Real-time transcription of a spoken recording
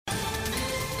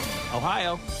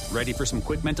Ohio, ready for some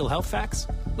quick mental health facts?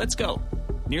 Let's go.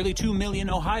 Nearly 2 million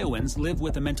Ohioans live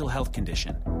with a mental health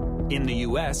condition. In the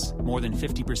U.S., more than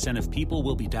 50% of people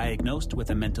will be diagnosed with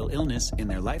a mental illness in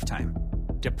their lifetime.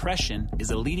 Depression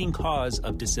is a leading cause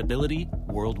of disability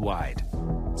worldwide.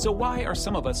 So why are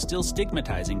some of us still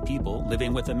stigmatizing people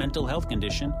living with a mental health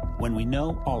condition when we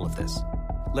know all of this?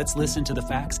 Let's listen to the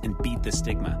facts and beat the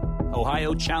stigma.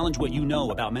 Ohio, challenge what you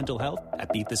know about mental health at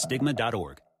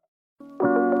beatthestigma.org.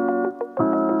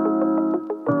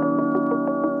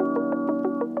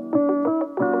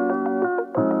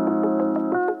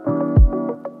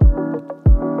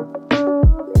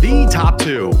 The top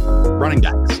 2 running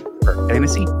backs for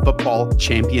Fantasy Football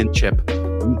Championship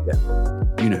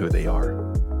weekend. You know who they are.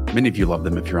 Many of you love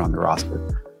them if you're on the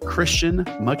roster. Christian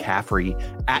McCaffrey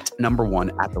at number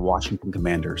 1 at the Washington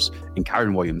Commanders and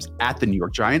Kyren Williams at the New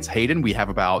York Giants. Hayden, we have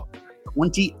about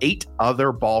 28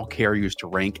 other ball carriers to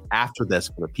rank after this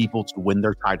for the people to win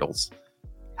their titles.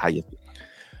 How you feel?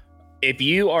 If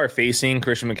you are facing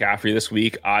Christian McCaffrey this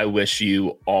week, I wish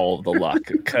you all the luck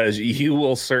because you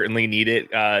will certainly need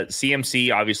it.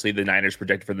 CMC, obviously, the Niners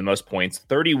projected for the most points,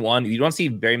 31. You don't see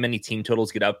very many team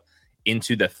totals get up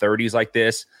into the 30s like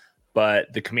this,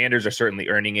 but the Commanders are certainly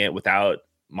earning it without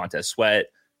Montez Sweat,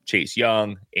 Chase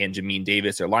Young, and Jamin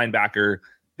Davis, their linebacker.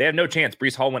 They have no chance.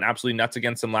 Breece Hall went absolutely nuts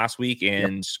against them last week,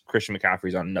 and Christian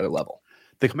McCaffrey's on another level.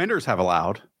 The Commanders have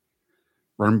allowed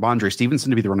Ramondre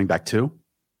Stevenson to be the running back 2.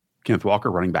 Kenneth Walker,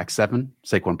 running back 7.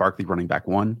 Saquon Barkley, running back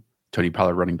 1. Tony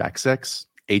Pollard, running back 6.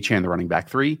 Achane, the running back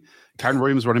 3. Kyren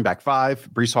Williams, running back 5.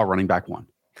 Breece Hall, running back 1.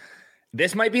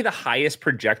 This might be the highest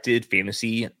projected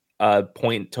fantasy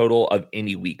point total of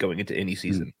any week going into any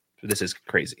season. This is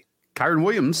crazy. Kyren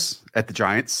Williams at the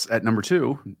Giants at number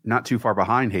 2, not too far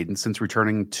behind Hayden since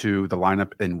returning to the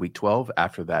lineup in week 12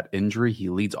 after that injury. He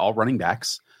leads all running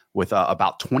backs with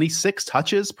about 26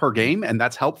 touches per game, and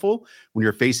that's helpful when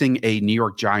you're facing a New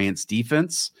York Giants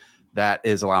defense that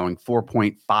is allowing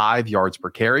 4.5 yards per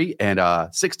carry and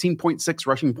 16.6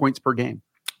 rushing points per game.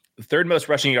 Third most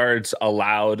rushing yards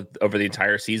allowed over the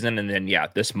entire season, and then,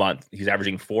 this month, he's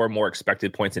averaging 4 more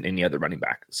expected points than any other running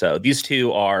back. So these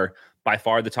two are by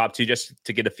far the top 2, just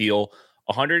to get a feel.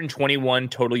 121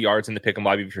 total yards in the pick and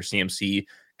lobby for CMC.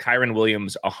 Kyren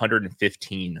Williams,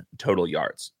 115 total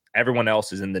yards. Everyone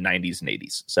else is in the 90s and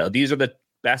 80s. So these are the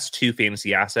best 2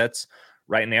 fantasy assets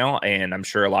right now. And I'm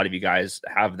sure a lot of you guys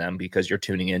have them because you're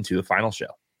tuning into a final show.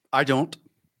 I don't.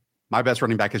 My best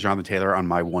running back is Jonathan Taylor on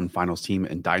my one finals team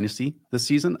in Dynasty this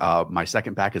season. My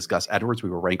second back is Gus Edwards. We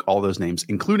will rank all those names,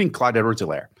 including Clyde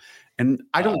Edwards-Helaire. And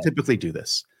I don't typically do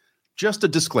this. Just a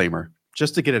disclaimer,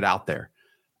 just to get it out there.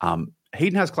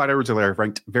 Hayden has Clyde Edwards-Helaire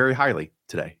ranked very highly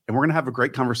today, and we're going to have a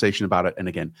great conversation about it. And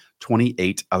again,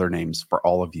 28 other names for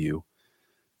all of you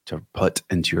to put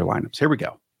into your lineups. Here we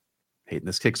go. Hayden,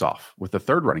 this kicks off with the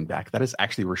third running back. That is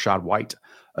actually Rachaad White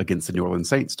against the New Orleans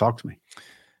Saints. Talk to me.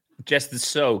 Just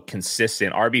so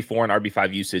consistent RB4 and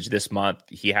RB5 usage this month.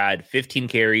 He had 15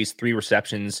 carries, 3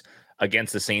 receptions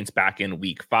against the Saints back in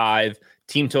week 5.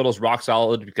 Team totals rock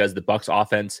solid because the Bucs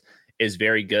offense is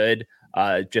very good.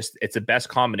 It's the best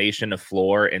combination of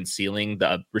floor and ceiling.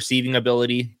 The receiving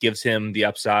ability gives him the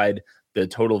upside. The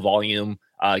total volume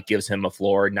gives him a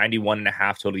floor.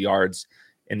 91.5 total yards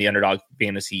in the Underdog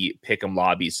Fantasy Pick'em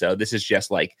lobby. So this is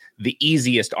just like the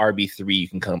easiest RB3 you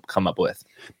can come up with.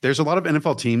 There's a lot of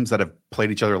NFL teams that have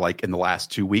played each other like in the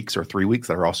last 2 weeks or 3 weeks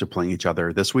that are also playing each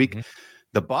other this week. Mm-hmm.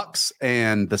 The Bucs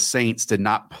and the Saints did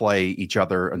not play each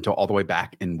other until all the way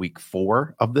back in week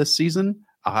 4 of this season.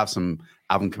 I'll have some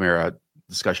Alvin Kamara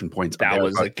discussion points. That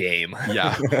was a game.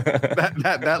 Yeah.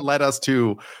 that led us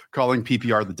to calling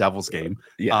PPR the Devil's game.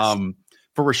 Yes.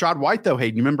 For Rachaad White, though,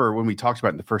 Hayden, you remember when we talked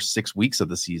about in the first 6 weeks of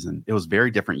the season, it was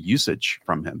very different usage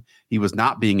from him. He was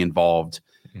not being involved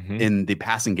in the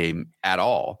passing game at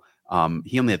all.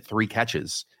 He only had 3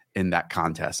 catches in that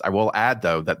contest. I will add,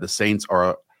 though, that the Saints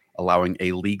are allowing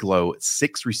a league low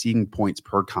 6 receiving points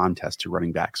per contest to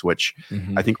running backs, which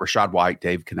I think Rachaad White,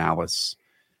 Dave Canales,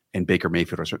 and Baker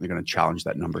Mayfield are certainly going to challenge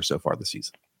that number so far this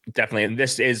season. Definitely. And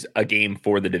this is a game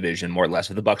for the division, more or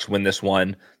less. If the Bucs win this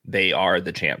one, they are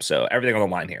the champs. So everything on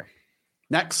the line here.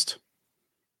 Next,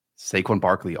 Saquon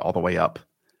Barkley all the way up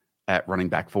at running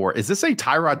back 4. Is this a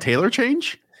Tyrod Taylor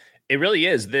change? It really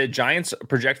is. The Giants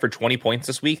project for 20 points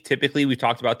this week. Typically, we've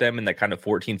talked about them in that kind of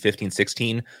 14, 15,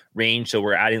 16 range. So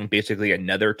we're adding basically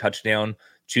another touchdown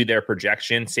to their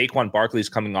projection. Saquon Barkley is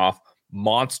coming off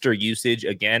monster usage.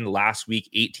 Again, last week,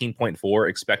 18.4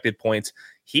 expected points.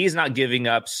 He's not giving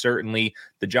up, certainly.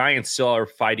 The Giants still are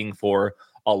fighting for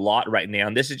a lot right now.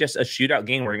 And this is just a shootout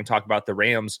game. We're going to talk about the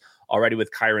Rams already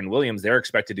with Kyron Williams. They're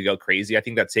expected to go crazy. I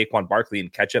think that Saquon Barkley in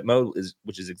catch-up mode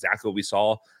which is exactly what we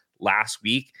saw last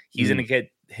week. He's going to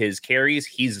get his carries.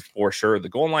 He's for sure the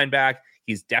goal line back.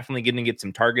 He's definitely going to get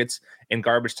some targets in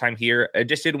garbage time here. I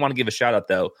just did want to give a shout out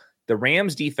though. The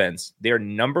Rams defense, they're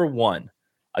number 1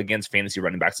 against fantasy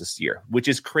running backs this year, which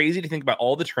is crazy to think about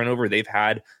all the turnover they've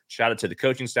had. Shout out to the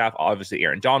coaching staff. Obviously,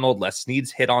 Aaron Donald, Les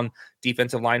Snead's hit on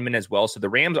defensive linemen as well. So the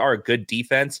Rams are a good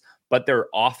defense, but their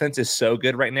offense is so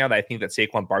good right now that I think that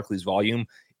Saquon Barkley's volume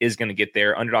is going to get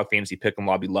there. Underdog Fantasy Pick'em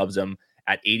Lobby loves him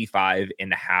at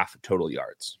 85.5 total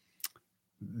yards.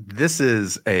 This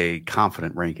is a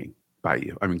confident ranking by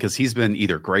you. I mean, because he's been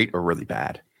either great or really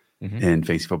bad in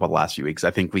fantasy football the last few weeks.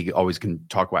 I think we always can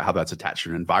talk about how that's attached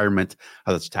to an environment,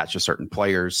 how that's attached to certain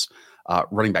players.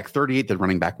 Running back 38, then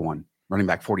running back 1. Running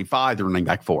back 45, then running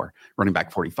back 4. Running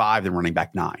back 45, then running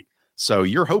back 9. So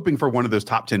you're hoping for one of those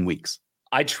top 10 weeks.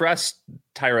 I trust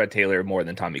Tyrod Taylor more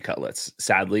than Tommy Cutlets.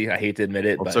 Sadly, I hate to admit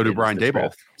it. Well, but so do Brian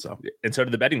Daboll. And so do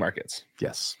the betting markets.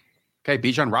 Yes. Okay,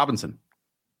 Bijan Robinson.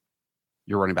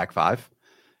 You're running back 5.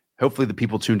 Hopefully the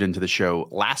people tuned into the show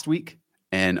last week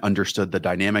and understood the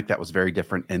dynamic that was very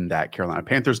different in that Carolina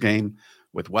Panthers game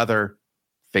with weather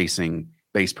facing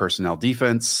base personnel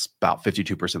defense about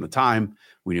 52% of the time.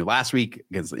 We knew last week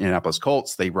against the Indianapolis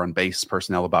Colts, they run base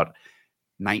personnel about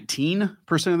 19%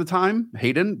 of the time.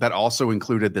 Hayden, that also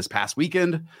included this past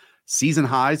weekend, season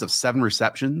highs of 7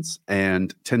 receptions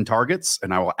and 10 targets.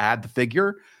 And I will add the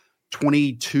figure,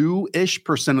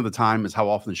 22-ish% of the time is how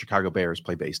often the Chicago Bears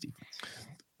play base defense.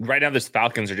 Right now, the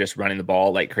Falcons are just running the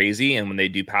ball like crazy. And when they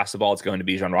do pass the ball, it's going to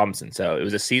Bijan Robinson. So it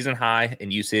was a season high in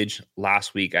usage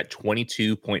last week at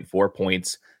 22.4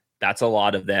 points. That's a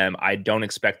lot of them. I don't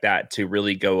expect that to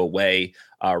really go away.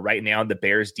 Right now, the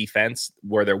Bears defense,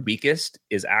 where they're weakest,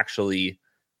 is actually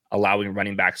allowing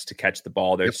running backs to catch the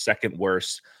ball. They're second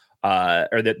worst,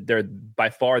 they're by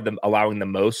far allowing the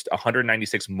most,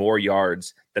 196 more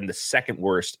yards than the second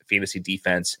worst fantasy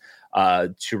defense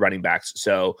to running backs.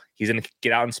 So he's going to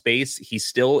get out in space. He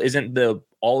still isn't the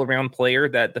all-around player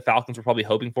that the Falcons were probably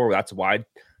hoping for. That's why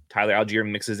Tyler Algier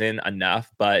mixes in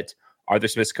enough. But Arthur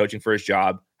Smith's coaching for his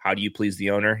job. How do you please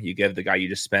the owner? You give the guy you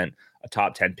just spent a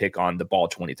top 10 pick on the ball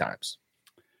 20 times.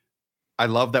 I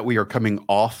love that we are coming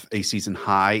off a season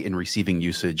high in receiving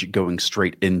usage, going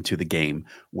straight into the game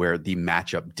where the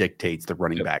matchup dictates the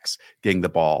running backs getting the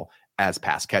ball as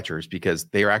pass catchers, because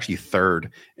they are actually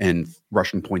third in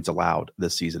rushing points allowed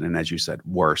this season. And as you said,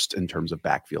 worst in terms of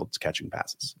backfields catching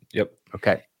passes. Yep.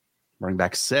 Okay. Running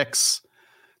back 6,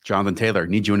 Jonathan Taylor,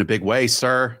 need you in a big way,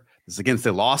 sir. This is against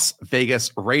the Las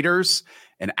Vegas Raiders.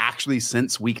 And actually,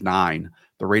 since week 9,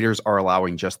 the Raiders are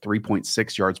allowing just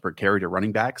 3.6 yards per carry to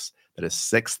running backs. That is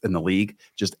 6th in the league.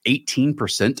 Just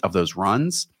 18% of those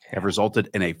runs have resulted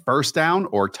in a first down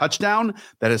or touchdown.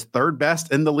 That is 3rd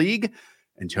best in the league.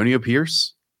 Antonio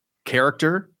Pierce,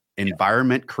 character,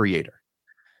 environment creator.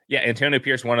 Yeah, Antonio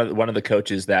Pierce, one of the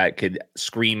coaches that could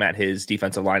scream at his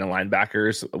defensive line and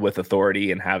linebackers with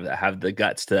authority and have the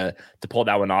guts to pull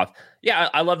that one off. Yeah,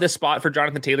 I love this spot for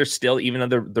Jonathan Taylor still, even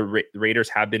though the Raiders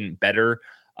have been better.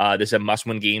 This is a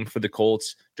must-win game for the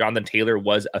Colts. Jonathan Taylor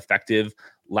was effective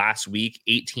last week,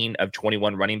 18 of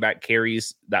 21 running back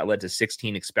carries. That led to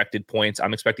 16 expected points.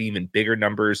 I'm expecting even bigger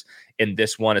numbers in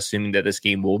this one, assuming that this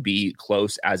game will be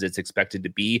close as it's expected to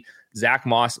be. Zach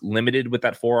Moss limited with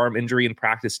that forearm injury in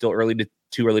practice. Still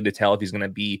too early to tell if he's going to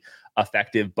be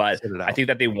effective, but I think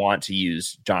that they want to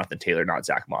use Jonathan Taylor, not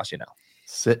Zach Moss,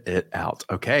 Sit it out.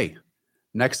 Okay.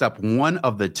 Next up, one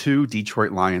of the 2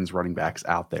 Detroit Lions running backs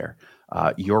out there.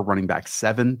 Your running back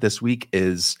 7 this week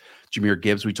is Jahmyr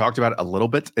Gibbs. We talked about it a little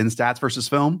bit in stats versus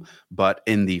film, but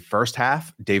in the first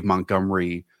half, Dave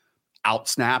Montgomery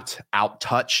outsnapped,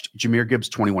 outtouched Jahmyr Gibbs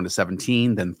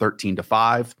 21-17, then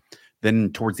 13-5.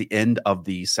 Then towards the end of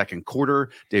the second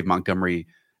quarter, Dave Montgomery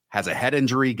has a head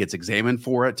injury, gets examined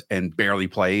for it, and barely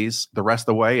plays the rest of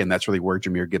the way. And that's really where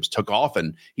Jahmyr Gibbs took off,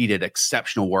 and he did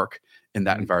exceptional work in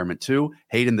that environment too.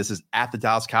 Hayden, this is at the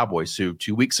Dallas Cowboys, who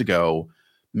 2 weeks ago,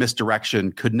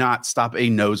 misdirection could not stop a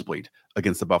nosebleed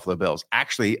against the Buffalo Bills.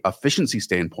 Actually, efficiency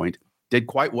standpoint, did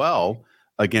quite well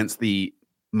against the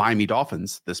Miami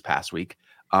Dolphins this past week.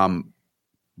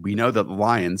 We know that the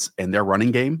Lions and their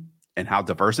running game and how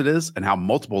diverse it is and how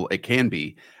multiple it can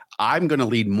be. I'm going to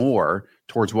lead more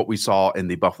towards what we saw in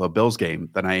the Buffalo Bills game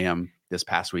than I am this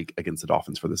past week against the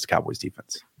Dolphins for this Cowboys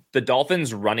defense. The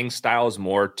Dolphins' running style is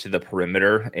more to the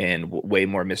perimeter and way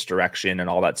more misdirection and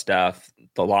all that stuff.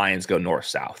 The Lions go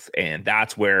north-south, and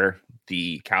that's where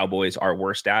the Cowboys are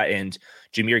worst at. And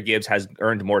Jahmyr Gibbs has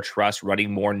earned more trust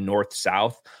running more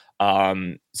north-south.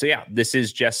 So, yeah, this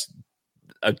is just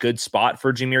a good spot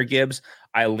for Jahmyr Gibbs.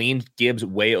 I leaned Gibbs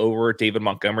way over David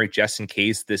Montgomery just in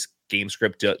case this game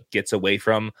script gets away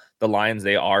from the Lions.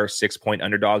 They are 6-point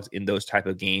underdogs in those type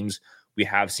of games. We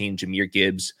have seen Jahmyr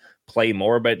Gibbs play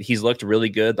more, but he's looked really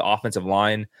good. The offensive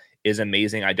line is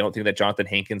amazing. I don't think that Jonathan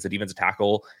Hankins, the defensive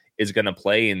tackle, is going to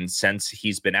play. And since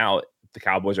he's been out, the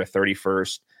Cowboys are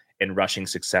 31st in rushing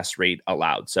success rate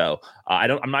allowed. So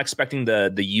I'm not expecting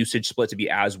the usage split to be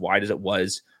as wide as it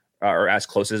was or as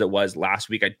close as it was last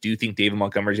week. I do think David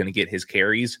Montgomery is going to get his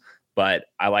carries, but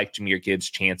I like Jahmyr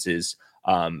Gibbs' chances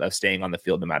of staying on the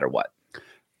field no matter what.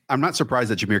 I'm not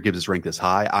surprised that Jahmyr Gibbs is ranked this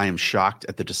high. I am shocked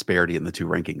at the disparity in the two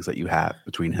rankings that you have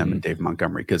between him and David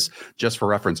Montgomery. Because just for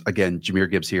reference, again, Jahmyr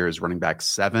Gibbs here is running back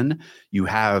 7. You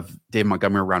have David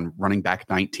Montgomery around running back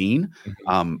 19.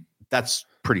 That's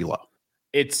pretty low.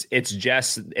 It's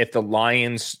just if the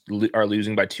Lions are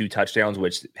losing by 2 touchdowns,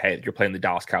 which, hey, you're playing the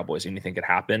Dallas Cowboys, anything could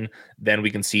happen, then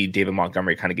we can see David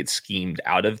Montgomery kind of get schemed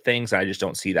out of things. I just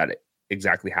don't see that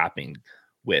exactly happening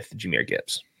with Jahmyr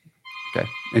Gibbs. Okay,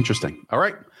 interesting. All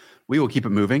right, we will keep it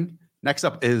moving. Next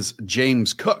up is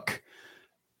James Cook.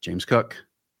 James Cook,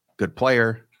 good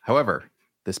player. However,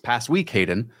 this past week,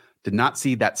 Hayden did not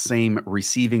see that same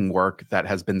receiving work that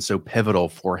has been so pivotal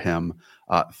for him.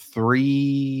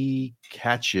 3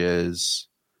 catches.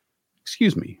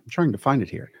 Excuse me, I'm trying to find it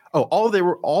here. Oh,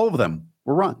 all of them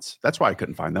were runs. That's why I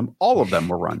couldn't find them. All of them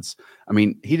were runs. I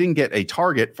mean, he didn't get a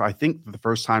target for, I think, for the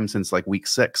first time since like week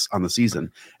 6 on the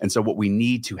season. And so what we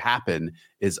need to happen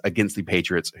is against the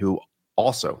Patriots, who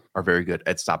also are very good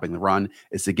at stopping the run,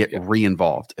 is to get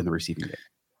re-involved in the receiving game.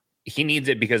 He needs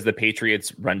it because the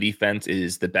Patriots run defense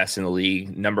is the best in the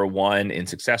league. Number 1 in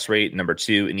success rate, number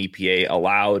 2 in EPA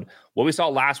allowed. What we saw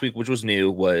last week, which was new,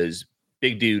 was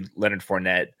big dude Leonard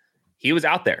Fournette. He was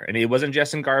out there, and it wasn't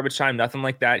just in garbage time, nothing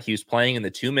like that. He was playing in the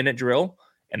 2-minute drill,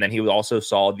 and then he also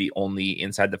saw the only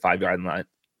inside the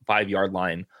 5-yard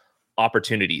line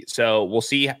opportunity. So we'll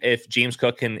see if James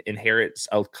Cook can inherit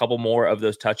a couple more of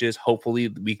those touches. Hopefully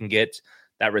we can get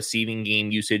that receiving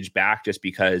game usage back, just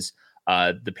because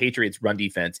the Patriots run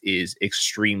defense is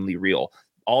extremely real.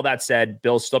 All that said,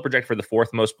 Bills still project for the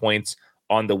 4th most points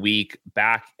on the week.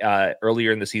 Back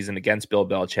earlier in the season against Bill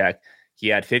Belichick, he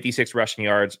had 56 rushing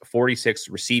yards, 46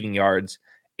 receiving yards,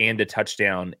 and a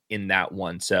touchdown in that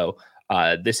one. So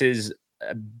this is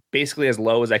basically as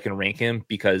low as I can rank him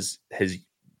because his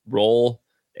role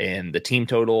and the team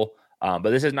total. But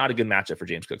this is not a good matchup for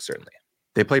James Cook, certainly.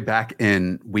 They played back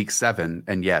in week 7,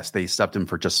 and yes, they stuffed him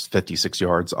for just 56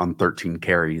 yards on 13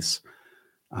 carries.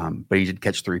 But he did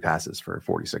catch 3 passes for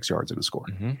 46 yards and a score.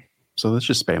 So let's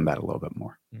just spam that a little bit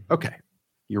more. Okay.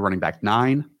 You're running back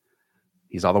 9.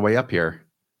 He's all the way up here.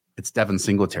 It's Devin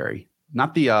Singletary.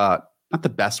 Not the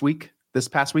best week this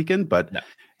past weekend, but no.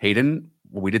 Hayden,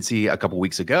 what we did see a couple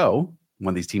weeks ago,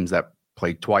 one of these teams that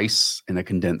played twice in a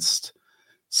condensed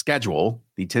schedule,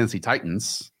 the Tennessee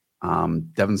Titans,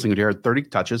 Devin Singletary had 30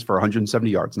 touches for 170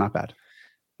 yards. Not bad.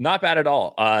 Not bad at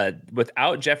all.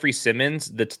 Without Jeffrey Simmons,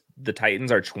 the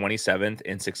Titans are 27th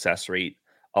in success rate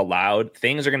allowed.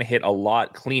 Things are going to hit a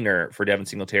lot cleaner for Devin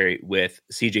Singletary with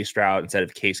CJ Stroud instead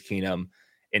of Case Keenum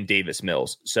and Davis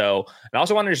Mills. So, and I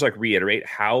also want to just reiterate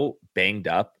how banged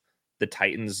up the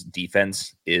Titans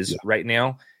defense is right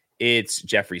now. It's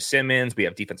Jeffrey Simmons. We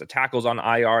have defensive tackles on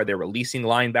IR. They're releasing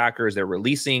linebackers. They're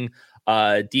releasing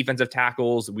defensive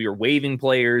tackles. We are waiving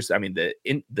players. I mean,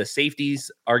 the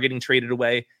safeties are getting traded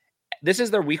away. This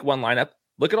is their week 1 lineup.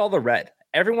 Look at all the red.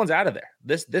 Everyone's out of there.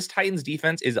 This Titans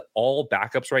defense is all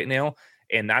backups right now.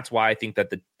 And that's why I think that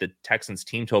the Texans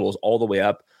team total is all the way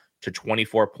up to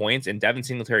 24 points. And Devin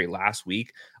Singletary last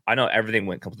week, I know everything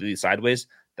went completely sideways.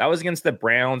 That was against the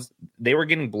Browns. They were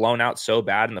getting blown out so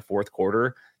bad in the 4th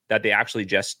quarter that they actually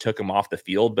just took him off the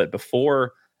field. But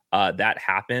before that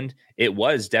happened, it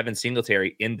was Devin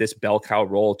Singletary in this bell cow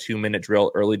role, 2-minute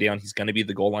drill early down. He's going to be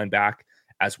the goal line back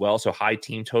as well. So high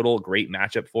team total, great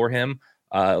matchup for him.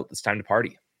 It's time to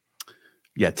party.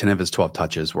 Yeah, 10 of his 12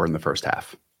 touches were in the first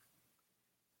half.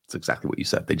 That's exactly what you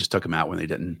said. They just took him out when they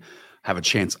didn't have a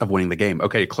chance of winning the game.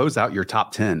 Okay, to close out your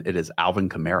top 10, it is Alvin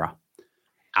Kamara.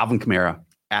 Alvin Kamara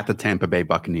at the Tampa Bay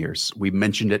Buccaneers. We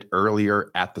mentioned it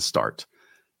earlier at the start.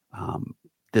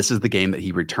 This is the game that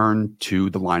he returned to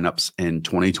the lineups in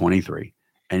 2023,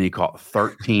 and he caught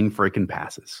 13 freaking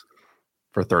passes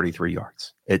for 33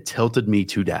 yards. It tilted me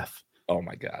to death. Oh,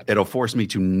 my God. It'll force me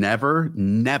to never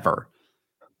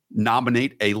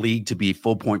nominate a league to be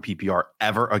full point PPR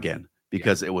ever again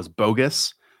because it was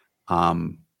bogus.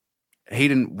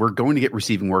 Hayden, we're going to get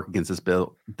receiving work against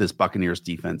this Buccaneers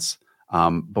defense,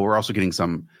 but we're also getting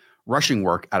some rushing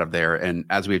work out of there. And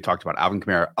as we have talked about, Alvin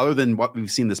Kamara, other than what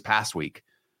we've seen this past week,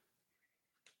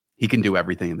 he can do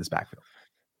everything in this backfield.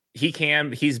 He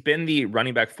can. He's been the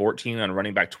running back 14 on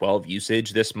running back 12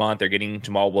 usage this month. They're getting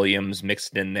Jamal Williams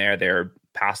mixed in there. They're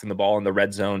passing the ball in the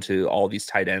red zone to all these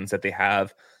tight ends that they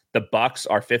have. The Bucks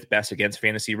are 5th best against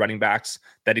fantasy running backs.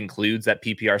 That includes that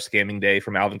PPR scamming day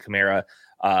from Alvin Kamara.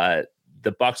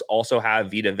 The Bucks also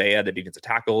have Vita Vea, the defensive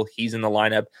tackle. He's in the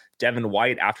lineup. Devin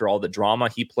White, after all the drama,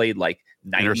 he played like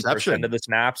 90% of the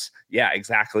snaps. Yeah,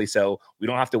 exactly. So we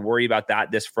don't have to worry about that.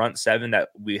 This front seven that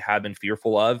we have been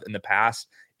fearful of in the past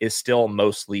is still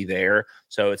mostly there.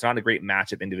 So it's not a great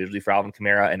matchup individually for Alvin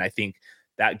Kamara. And I think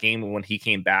that game when he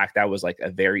came back, that was like a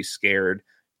very scared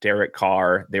Derek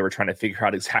Carr. They were trying to figure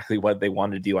out exactly what they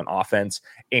wanted to do on offense.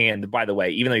 And by the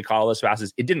way, even though he caught all those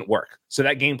passes, it didn't work. So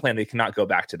that game plan, they cannot go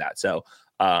back to that. So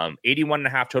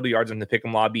 81.5 total yards in the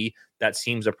pick'em lobby. That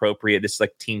seems appropriate. This is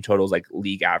like team totals, like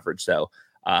league average. So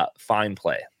fine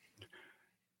play.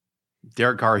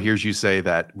 Derek Carr hears you say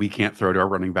that we can't throw to our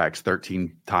running backs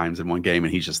 13 times in one game.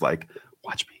 And he's just like,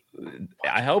 watch me.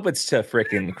 I hope it's to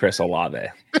frickin' Chris Olave.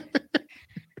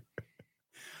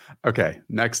 Okay,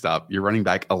 next up, your running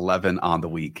back 11 on the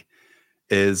week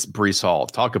is Breece Hall.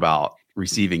 Talk about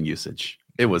receiving usage.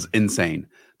 It was insane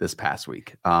this past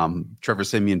week. Trevor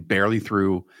Siemian barely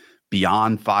threw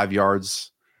beyond 5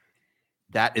 yards.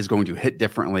 That is going to hit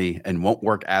differently and won't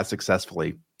work as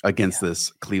successfully against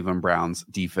this Cleveland Browns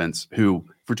defense, who,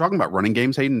 if we're talking about running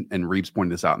games, Hayden and Reeves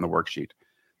pointed this out in the worksheet,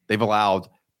 they've allowed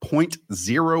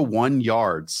 0.01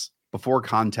 yards before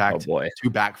contact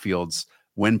to backfields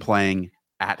when playing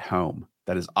at home.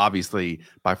 That is obviously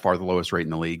by far the lowest rate in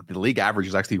the league. The league average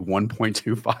is actually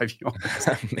 1.25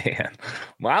 yards. Man,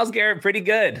 Myles Garrett, pretty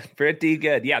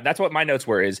good. Yeah, that's what my notes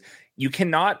were, is you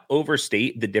cannot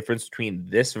overstate the difference between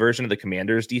this version of the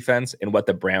Commanders defense and what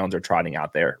the Browns are trotting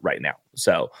out there right now.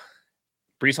 So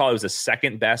Breece Hall was the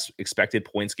second best expected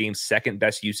points game, second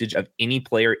best usage of any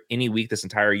player any week this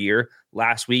entire year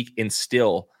last week. And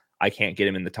still, I can't get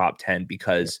him in the top 10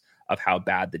 because of how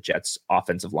bad the Jets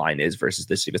offensive line is versus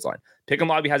this defensive line. Pick'em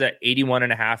Lobby has at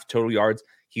 81.5 total yards.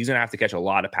 He's going to have to catch a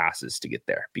lot of passes to get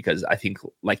there because I think,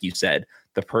 like you said,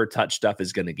 the per touch stuff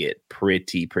is going to get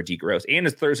pretty gross. And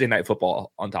it's Thursday night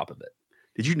football on top of it.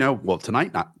 Did you know? Well,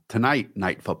 tonight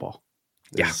night football.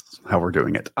 Yeah, how we're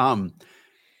doing it.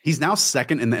 He's now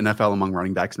second in the NFL among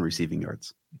running backs and receiving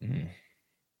yards. Mm-hmm.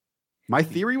 My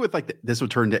theory with this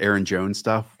would turn to Aaron Jones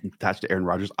stuff attached to Aaron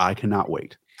Rodgers. I cannot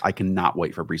wait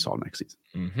for Breece Hall next season.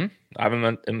 Mm-hmm.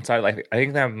 I'm inside. I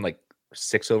think I'm like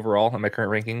 6 overall in my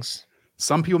current rankings.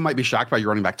 Some people might be shocked by your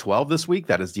running back 12 this week.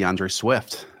 That is DeAndre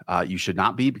Swift. You should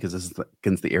not be, because this is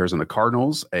against the Arizona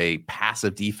Cardinals, a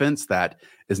passive defense that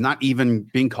is not even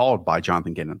being called by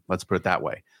Jonathan Gannon. Let's put it that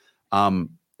way.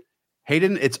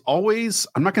 Hayden, it's always,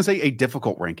 I'm not going to say a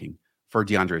difficult ranking for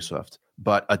DeAndre Swift,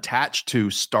 but attached to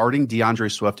starting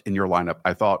DeAndre Swift in your lineup,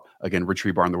 I thought, again, Rich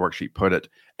Rebar on the worksheet put it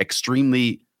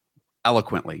extremely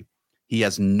eloquently. He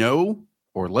has no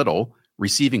or little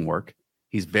receiving work.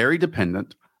 He's very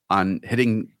dependent on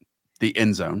hitting the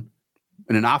end zone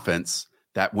in an offense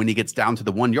that, when he gets down to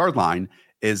the 1 yard line,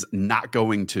 is not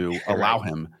going to allow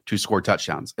him to score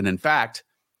touchdowns. And in fact,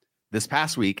 this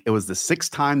past week, it was the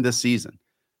 6th time this season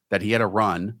that he had a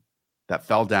run that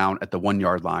fell down at the 1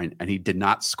 yard line, and he did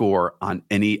not score on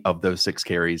any of those 6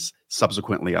 carries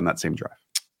subsequently on that same drive.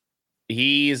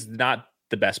 He's not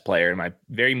the best player,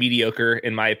 very mediocre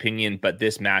in my opinion, but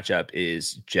this matchup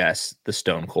is just the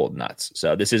stone cold nuts.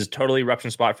 So this is totally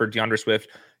eruption spot for DeAndre Swift.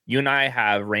 You and I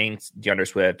have ranked DeAndre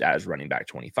Swift as running back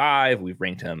 25. We've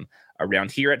ranked him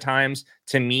around here at times.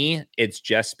 To me, it's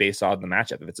just based on the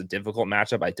matchup. If it's a difficult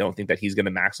matchup, I don't think that he's going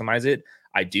to maximize it.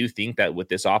 I do think that with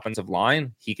this offensive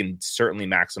line, he can certainly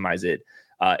maximize it.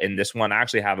 In this one, I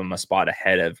actually have him a spot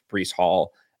ahead of Breece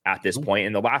Hall at this point.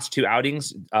 In the last 2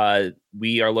 outings,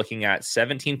 we are looking at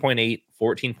 17.8,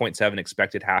 14.7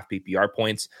 expected half PPR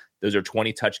points. Those are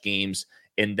 20 touch games.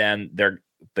 And then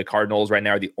the Cardinals right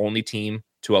now are the only team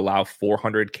to allow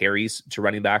 400 carries to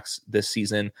running backs this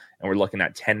season. And we're looking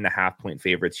at 10.5 point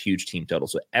favorites, huge team total.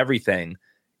 So everything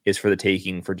is for the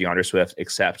taking for DeAndre Swift,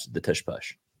 except the tush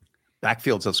push.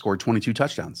 Backfields have scored 22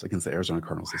 touchdowns against the Arizona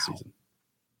Cardinals this season.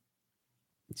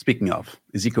 Speaking of,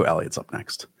 Ezekiel Elliott's up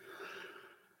next.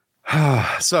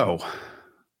 So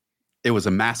it was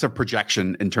a massive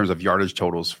projection in terms of yardage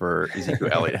totals for Ezekiel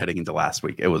Elliott heading into last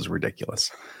week. It was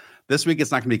ridiculous. This week,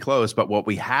 it's not going to be close, but what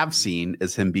we have seen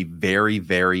is him be very,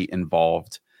 very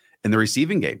involved in the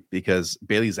receiving game, because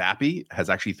Bailey Zappi has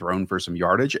actually thrown for some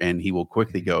yardage, and he will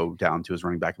quickly go down to his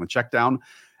running back in the check down.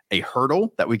 A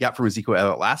hurdle that we got from Ezekiel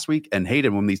Elliott last week. And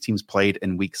Hayden, when these teams played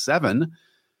in week 7,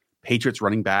 Patriots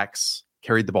running backs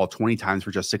carried the ball 20 times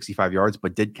for just 65 yards,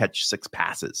 but did catch 6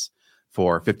 passes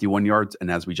for 51 yards.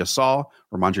 And as we just saw,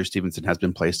 Ramondre Stevenson has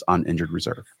been placed on injured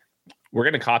reserve. We're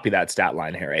going to copy that stat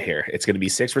line here, right here. It's going to be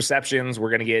 6 receptions. We're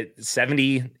going to get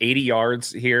 70, 80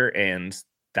 yards here. And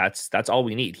that's all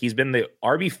we need. He's been the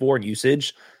RB4 in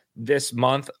usage this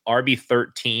month,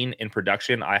 RB13 in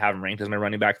production. I have him ranked as my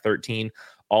running back 13.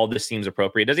 All this seems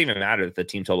appropriate. It doesn't even matter that the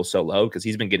team total is so low because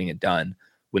he's been getting it done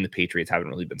when the Patriots haven't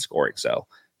really been scoring. So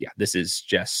yeah, this is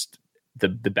just the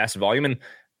best volume. And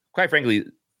quite frankly,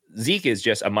 Zeke is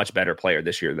just a much better player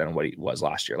this year than what he was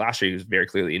last year. Last year, he was very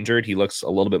clearly injured. He looks a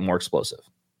little bit more explosive.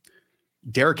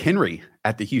 Derrick Henry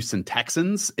at the Houston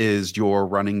Texans is your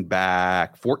running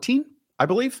back 14, I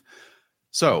believe.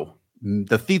 So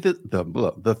the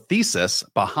thesis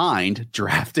behind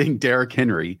drafting Derrick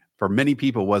Henry for many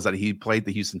people was that he played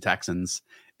the Houston Texans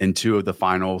in 2 of the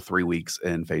final 3 weeks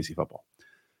in fantasy football.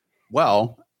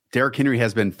 Well, Derrick Henry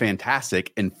has been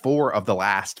fantastic in 4 of the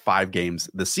last 5 games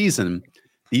this season.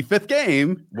 The 5th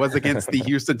game was against the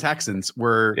Houston Texans,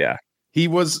 where he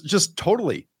was just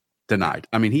totally denied.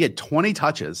 I mean, he had 20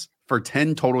 touches for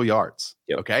 10 total yards.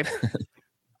 Yep. Okay.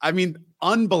 I mean,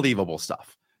 unbelievable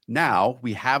stuff. Now,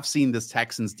 we have seen this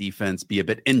Texans defense be a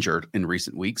bit injured in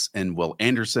recent weeks, and Will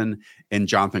Anderson and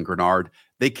Jonathan Grenard.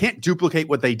 They can't duplicate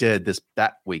what they did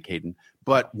that week, Hayden.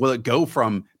 But will it go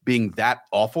from being that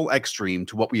awful extreme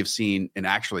to what we have seen in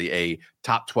actually a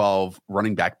top 12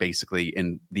 running back, basically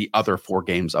in the other 4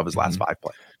 games of his last 5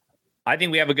 play? I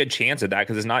think we have a good chance of that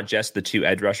because it's not just the 2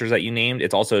 edge rushers that you named.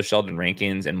 It's also Sheldon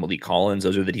Rankins and Malik Collins.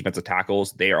 Those are the defensive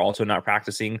tackles. They are also not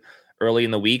practicing early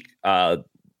in the week.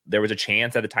 There was a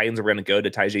chance that the Titans were going to go to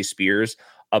Tyjae Spears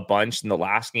a bunch in the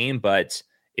last game, but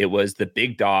it was the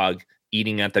big dog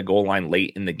eating at the goal line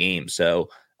late in the game. So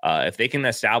if they can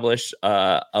establish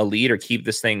a lead or keep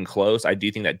this thing close, I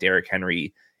do think that Derrick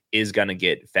Henry is going to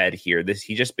get fed here.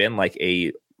 He just been like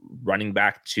a running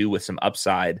back 2 with some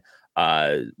upside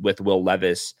with Will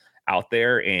Levis out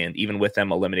there. And even with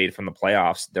them eliminated from the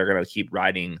playoffs, they're going to keep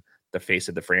riding the face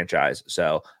of the franchise.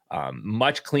 So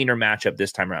much cleaner matchup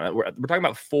this time around. We're talking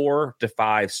about 4 to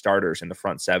 5 starters in the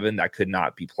front 7 that could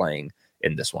not be playing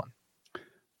in this one.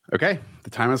 Okay, the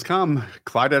time has come.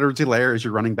 Clyde Edwards-Helaire is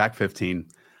your running back 15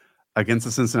 against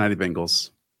the Cincinnati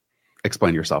Bengals.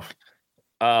 Explain yourself.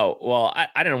 Oh, well,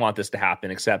 I didn't want this to happen,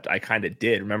 except I kind of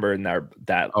did. Remember in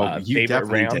that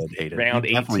favorite round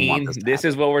 18? This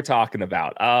is what we're talking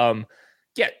about.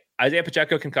 Isaiah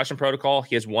Pacheco concussion protocol.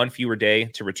 He has 1 fewer day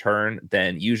to return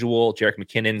than usual. Jerick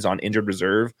McKinnon's on injured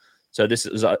reserve. So this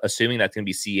is assuming that's going to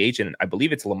be CEH, and I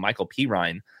believe it's LaMichael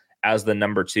Pirine as the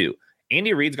number 2.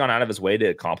 Andy Reid's gone out of his way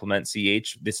to compliment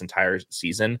CEH this entire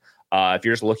season. If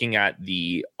you're just looking at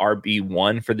the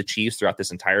RB1 for the Chiefs throughout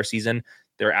this entire season,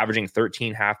 they're averaging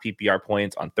 13 half PPR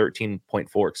points on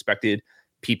 13.4 expected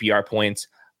PPR points.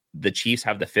 The Chiefs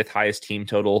have the 5th highest team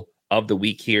total of the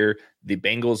week here. The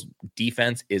Bengals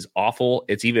defense is awful.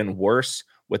 It's even worse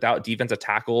without defensive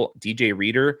tackle DJ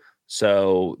Reader.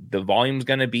 So the volume's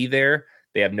going to be there.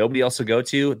 They have nobody else to go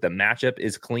to. The matchup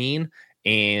is clean,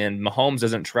 and Mahomes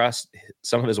doesn't trust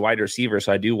some of his wide receivers.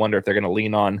 So I do wonder if they're going to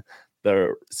lean on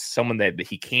someone that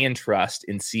he can trust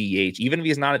in CEH. Even if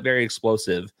he's not very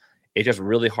explosive, it's just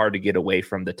really hard to get away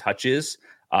from the touches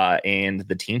and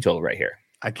the team total right here.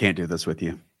 I can't do this with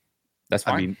you. That's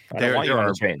fine. I mean,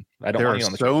 there are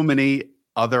so many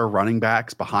other running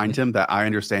backs behind him that I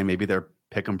understand maybe they're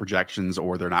pick-em projections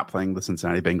or they're not playing the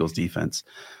Cincinnati Bengals defense.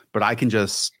 But I can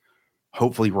just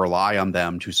hopefully rely on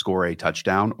them to score a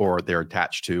touchdown, or they're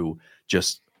attached to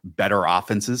just better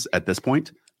offenses at this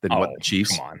point than what the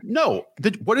Chiefs. Come on. No,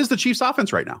 what is the Chiefs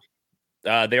offense right now?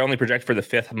 They only project for the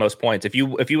 5th most points. If you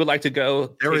would like to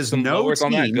go, there is no team,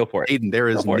 on that, go for it. Hayden, there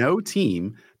is no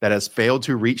team that has failed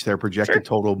to reach their projected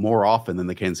total more often than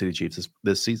the Kansas City Chiefs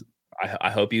this season.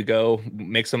 I hope you go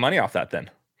make some money off that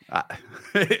then.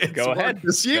 Go ahead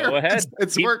this year. Go ahead.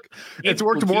 It's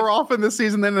worked more often this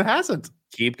season than it hasn't.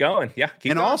 Keep going. Yeah.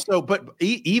 Keep going. Also, but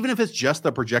even if it's just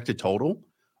the projected total,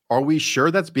 are we sure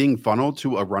that's being funneled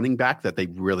to a running back that they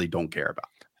really don't care about?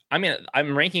 I mean,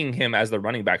 I'm ranking him as the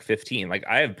running back 15. Like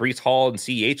I have Breece Hall and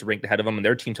CEH ranked ahead of him, and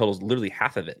their team total is literally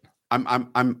half of it.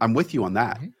 I'm with you on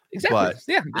that. Exactly. But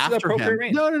yeah, this is appropriate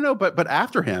range. No. But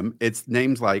after him, it's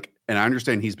names like, and I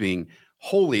understand he's being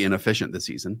wholly inefficient this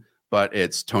season, but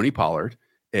it's Tony Pollard,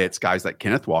 it's guys like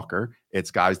Kenneth Walker, it's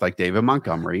guys like David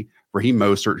Montgomery, Raheem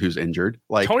Mostert, who's injured.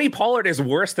 Like Tony Pollard is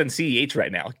worse than CEH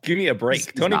right now. Give me a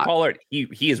break. Tony Pollard,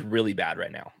 he is really bad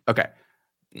right now. Okay,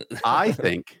 I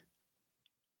think.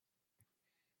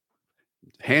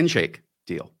 Handshake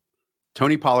deal.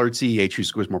 Tony Pollard, CEH, who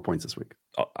scores more points this week?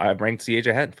 Oh, I've ranked CEH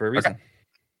ahead for a reason. Okay.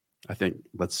 I think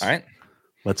let's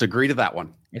agree to that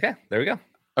one. Okay, there we go.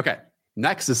 Okay.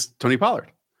 Next is Tony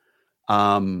Pollard.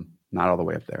 Not all the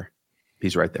way up there.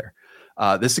 He's right there.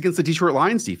 This is against the Detroit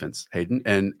Lions defense, Hayden.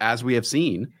 And as we have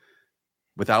seen,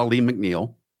 without Lee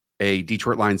McNeil, a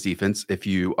Detroit Lions defense, if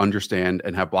you understand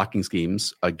and have blocking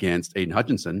schemes against Aiden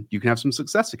Hutchinson, you can have some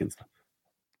success against them.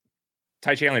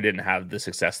 Ty Chandler didn't have the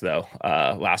success, though,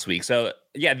 last week. So,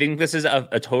 yeah, I think this is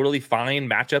a totally fine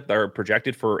matchup. They're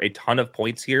projected for a ton of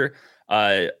points here.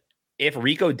 If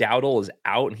Rico Dowdle is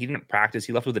out and he didn't practice,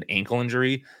 he left with an ankle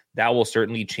injury, that will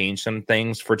certainly change some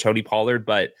things for Tony Pollard.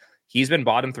 But he's been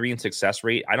bottom 3 in success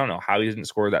rate. I don't know how he didn't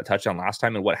score that touchdown last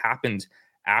time. And what happened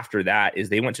after that is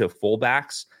they went to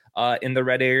fullbacks in the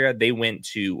red area. They went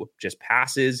to just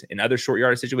passes. In other short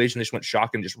yardage situations, they just went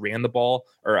shock and just ran the ball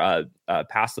or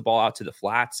passed the ball out to the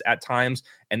flats at times.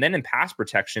 And then in pass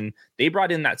protection, they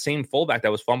brought in that same fullback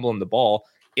that was fumbling the ball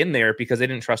in there because they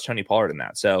didn't trust Tony Pollard in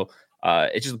that. So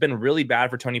it's just been really bad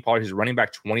for Tony Pollard. He's running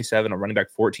back 27 or running back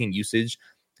 14 usage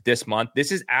this month.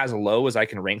 This is as low as I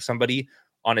can rank somebody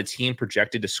on a team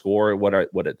projected to score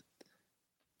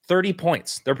 30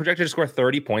 points. They're projected to score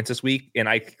 30 points this week, and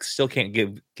I still can't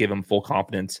give him full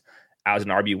confidence as an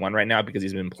RB1 right now because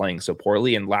he's been playing so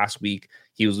poorly. And last week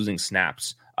he was losing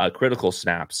snaps, critical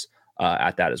snaps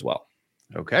at that as well.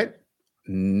 Okay.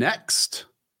 Next,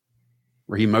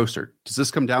 Raheem Mostert. Does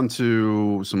this come down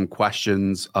to some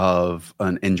questions of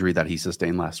an injury that he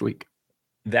sustained last week?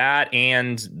 That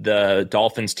and the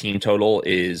Dolphins team total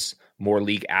is more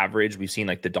league average. We've seen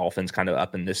like the Dolphins kind of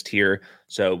up in this tier.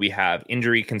 So we have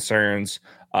injury concerns.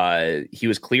 He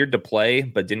was cleared to play,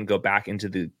 but didn't go back into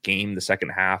the game the second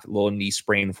half. A little knee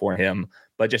sprain for him.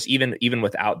 But just even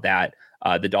without that,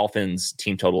 the Dolphins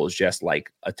team total is just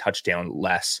like a touchdown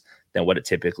less than what it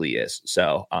typically is.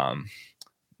 So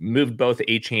moved both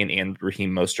Achane and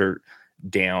Raheem Mostert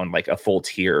down like a full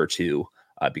tier or two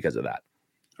because of that.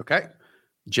 Okay.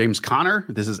 James Conner.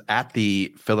 This is at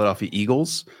the Philadelphia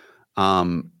Eagles.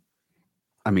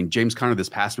 James Conner this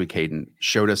past week, Hayden,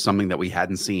 showed us something that we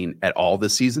hadn't seen at all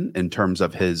this season in terms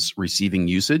of his receiving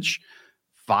usage.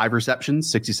 5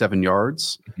 receptions, 67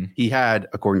 yards. Mm-hmm. He had,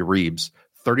 according to Reeves,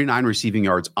 39 receiving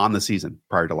yards on the season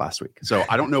prior to last week. So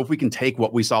I don't know if we can take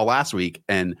what we saw last week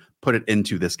and put it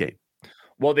into this game.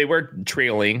 Well, they were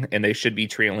trailing, and they should be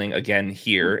trailing again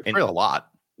here. And trail a lot.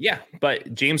 Yeah,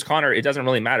 but James Conner, it doesn't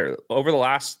really matter. Over the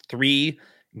last 3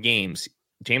 games,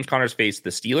 James Conner's faced the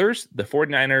Steelers, the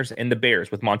 49ers, and the Bears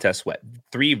with Montez Sweat.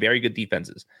 3 very good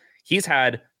defenses. He's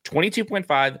had 22.5,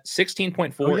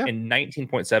 16.4, and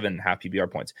 19.7 half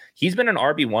PPR points. He's been an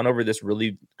RB1 over this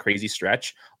really crazy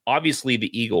stretch. Obviously,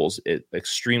 the Eagles,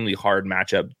 extremely hard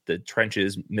matchup. The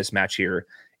trenches mismatch here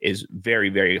is very,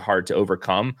 very hard to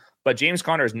overcome. But James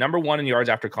Conner is number 1 in yards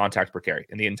after contact per carry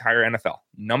in the entire NFL.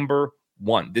 Number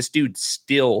 1. This dude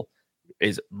still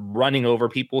is running over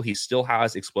people. He still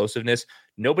has explosiveness.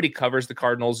 Nobody covers the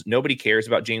Cardinals. Nobody cares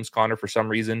about James Conner for some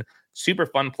reason. Super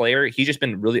fun player. He's just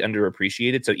been really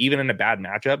underappreciated. So even in a bad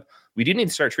matchup, we do need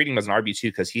to start treating him as an RB2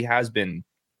 because he has been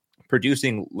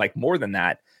producing like more than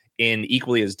that in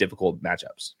equally as difficult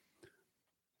matchups.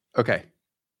 Okay.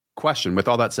 Question, with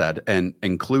all that said, and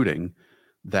including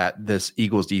that this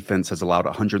Eagles defense has allowed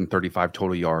 135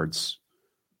 total yards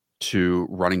to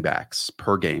running backs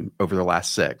per game over the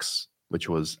last 6, which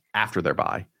was after their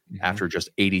bye, after just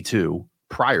 82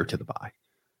 prior to the bye.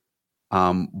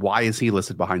 Why is he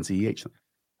listed behind CEH?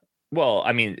 Well,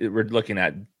 I mean, we're looking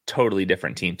at totally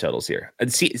different team totals here. And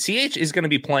CEH is going to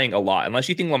be playing a lot. Unless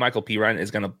you think LaMichael Pirine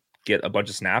is going to get a bunch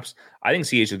of snaps, I think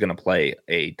CEH is going to play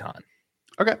a ton.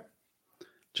 Okay.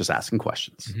 Just asking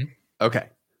questions. Mm-hmm. Okay.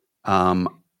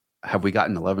 Have we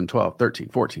gotten 11, 12, 13,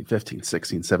 14, 15,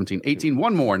 16, 17, 18?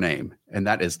 One more name, and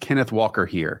that is Kenneth Walker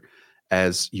here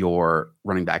as your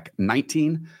running back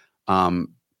 19.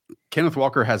 Kenneth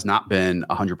Walker has not been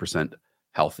 100%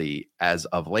 healthy as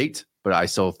of late, but I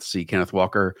still see Kenneth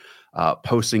Walker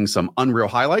posting some unreal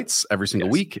highlights every single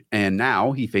week, and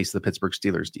now he faced the Pittsburgh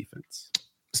Steelers defense.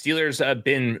 Steelers have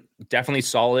been definitely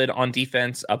solid on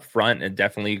defense up front, and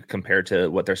definitely compared to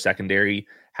what their secondary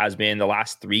has been the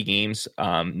last 3 games,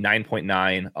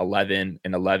 9.9, 11,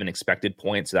 and 11 expected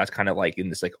points. So that's kind of like in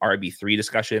this like RB3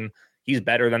 discussion. He's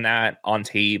better than that on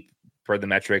tape for the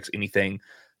metrics, anything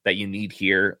that you need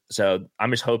here. So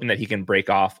I'm just hoping that he can break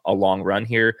off a long run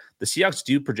here. The Seahawks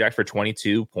do project for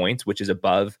 22 points, which is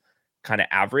above kind of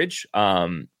average.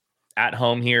 At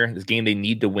home here, this game they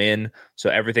need to win. So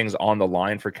everything's on the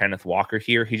line for Kenneth Walker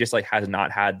here. He just like has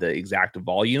not had the exact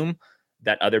volume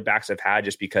that other backs have had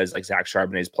just because like Zach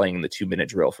Charbonnet is playing in the 2-minute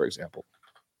drill, for example.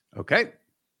 Okay.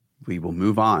 We will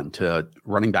move on to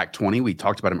running back 20. We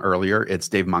talked about him earlier. It's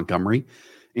Dave Montgomery.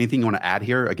 Anything you want to add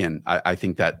here? Again, I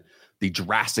think that the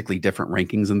drastically different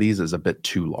rankings in these is a bit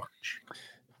too large.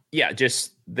 Yeah,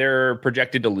 just they're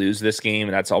projected to lose this game,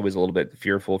 and that's always a little bit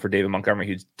fearful for David Montgomery,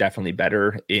 who's definitely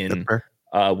better in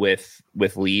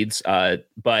with leads.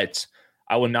 But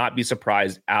I would not be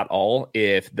surprised at all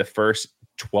if the first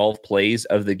 12 plays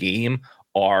of the game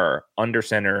are under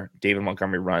center. David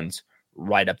Montgomery runs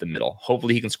right up the middle.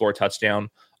 Hopefully he can score a touchdown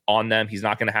on them. He's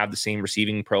not going to have the same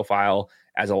receiving profile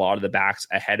as a lot of the backs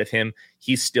ahead of him.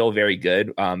 He's still very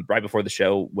good. Right before the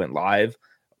show went live,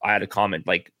 I had a comment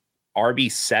like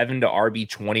RB7 to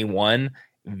RB21,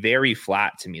 very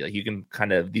flat to me. Like you can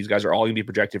kind of, these guys are all going to be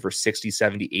projected for 60,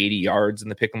 70, 80 yards in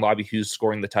the pick and lobby. Who's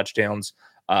scoring the touchdowns?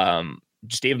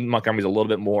 Just David Montgomery's a little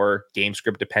bit more game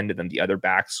script dependent than the other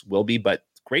backs will be, but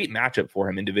great matchup for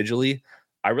him individually.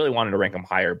 I really wanted to rank him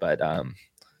higher, but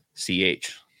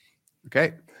CH.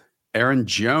 Okay. Aaron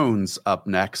Jones up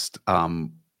next.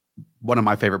 One of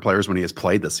my favorite players when he has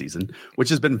played this season, which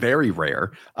has been very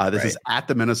rare. This is at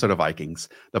the Minnesota Vikings.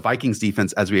 The Vikings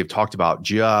defense, as we have talked about,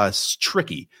 just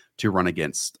tricky to run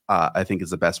against, I think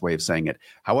is the best way of saying it.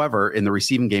 However, in the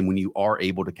receiving game, when you are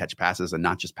able to catch passes and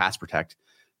not just pass protect,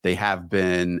 they have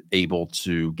been able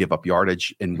to give up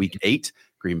yardage. In week 8,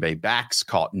 Green Bay backs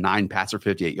caught 9 passes for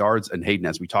 58 yards. And Hayden,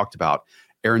 as we talked about,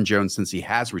 Aaron Jones, since he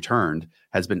has returned,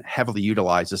 has been heavily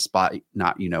utilized despite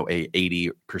not, a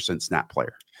 80% snap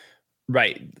player.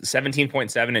 Right.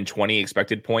 17.7 and 20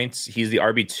 expected points. He's the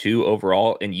RB2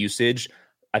 overall in usage.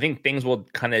 I think things will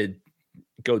kind of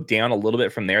go down a little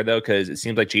bit from there, though, because it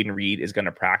seems like Jaden Reed is going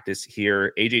to practice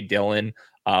here. A.J. Dillon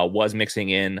was mixing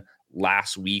in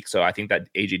last week, so I think that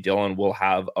A.J. Dillon will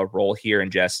have a role here.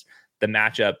 And just the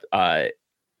matchup,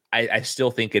 I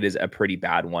still think it is a pretty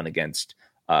bad one against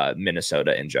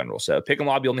Minnesota in general. So pick and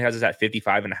lobby only has us at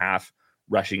 55.5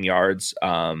 rushing yards.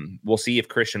 We'll see if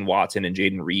Christian Watson and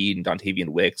Jaden Reed and Dontavian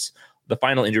Wicks, the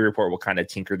final injury report will kind of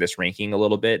tinker this ranking a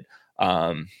little bit.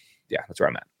 That's where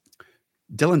I'm at.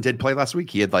 Dillon did play last week.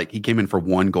 He came in for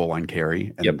 1 goal line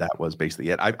carry, and that was basically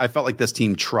it. I felt like this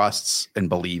team trusts and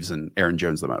believes in Aaron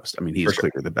Jones the most. I mean, he's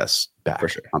clearly the best back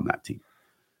on that team.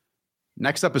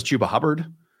 Next up is Chuba Hubbard.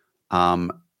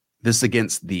 This is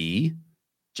against the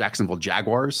Jacksonville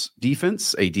Jaguars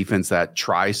defense, a defense that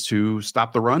tries to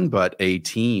stop the run, but a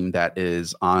team that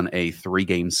is on a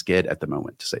 3-game skid at the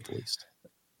moment, to say the least.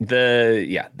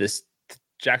 This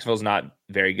Jacksonville's not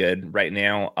very good right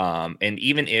now. And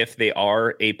even if they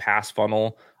are a pass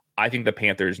funnel, I think the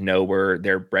Panthers know where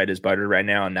their bread is buttered right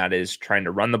now, and that is trying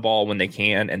to run the ball when they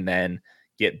can and then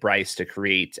get Bryce to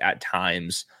create at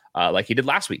times like he did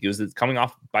last week. He was coming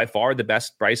off by far the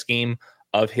best Bryce game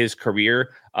of his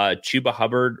career. Chuba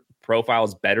Hubbard profile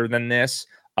is better than this,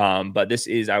 but this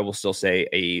is, I will still say,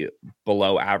 a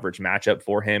below average matchup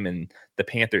for him, and the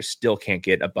Panthers still can't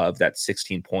get above that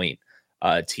 16-point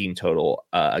team total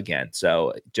again.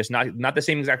 So just not the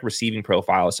same exact receiving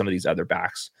profile as some of these other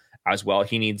backs as well.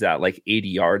 He needs that like 80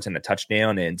 yards and a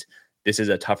touchdown, and this is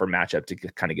a tougher matchup to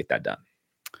kind of get that done.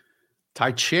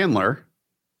 Ty Chandler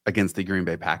against the Green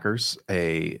Bay Packers,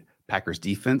 a Packers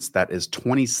defense that is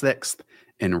 26th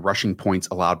in rushing points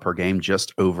allowed per game,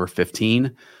 just over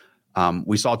 15.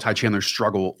 We saw Ty Chandler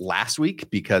struggle last week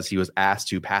because he was asked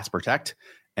to pass protect,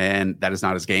 and that is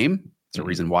not his game. It's a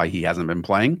reason why he hasn't been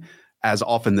playing as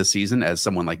often this season as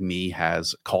someone like me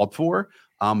has called for.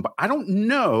 But I don't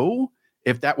know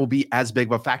if that will be as big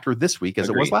of a factor this week as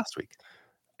it was last week.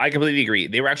 I completely agree.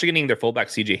 They were actually getting their fullback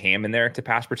CJ Ham in there to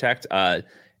pass protect.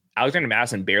 Alexander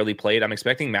Madison barely played. I'm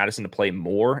expecting Madison to play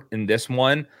more in this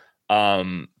one.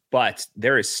 But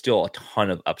there is still a ton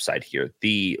of upside here.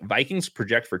 The Vikings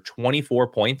project for 24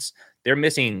 points. They're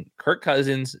missing Kirk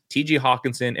Cousins, TJ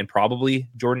Hawkinson, and probably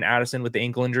Jordan Addison with the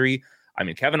ankle injury. I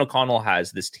mean, Kevin O'Connell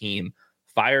has this team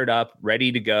fired up,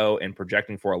 ready to go, and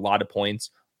projecting for a lot of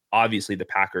points. Obviously, the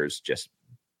Packers just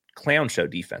clown show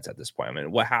defense at this point. I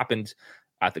mean, what happened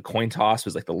at the coin toss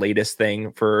was like the latest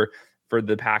thing for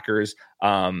the Packers.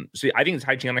 So I think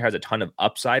Ty Chandler has a ton of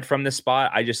upside from this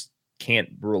spot. I just can't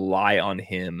rely on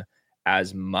him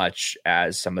as much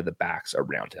as some of the backs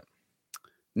around him.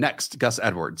 Next, Gus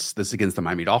Edwards. This is against the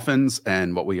Miami Dolphins,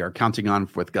 and what we are counting on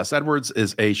with Gus Edwards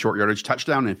is a short yardage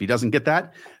touchdown. And if he doesn't get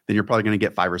that, then you're probably going to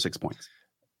get 5 or 6 points.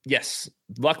 Yes.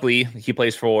 Luckily, he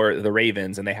plays for the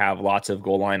Ravens, and they have lots of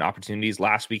goal line opportunities.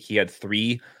 Last week, he had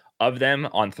 3 of them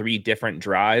on 3 different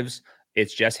drives.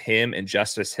 It's just him and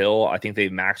Justice Hill. I think they've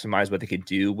maximized what they could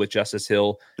do with Justice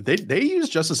Hill. They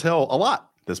used Justice Hill a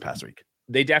lot this past week.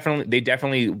 They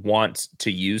definitely want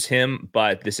to use him,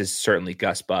 but this is certainly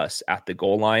Gus Bus at the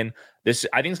goal line. This,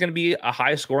 I think, is going to be a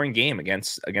high scoring game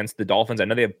against the Dolphins. I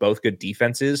know they have both good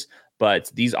defenses, but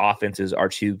these offenses are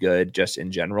too good just in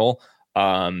general.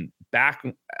 Back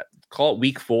call it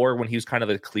week 4 when he was kind of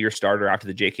a clear starter after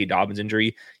the J.K. Dobbins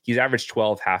injury. He's averaged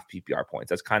 12 half PPR points.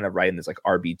 That's kind of right in this like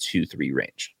RB2-3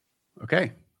 range.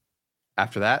 Okay.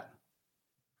 After that,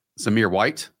 Zamir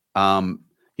White.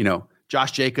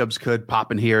 Josh Jacobs could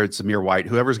pop in here. It's Zamir White.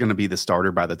 Whoever's going to be the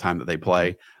starter by the time that they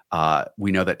play.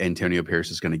 We know that Antonio Pierce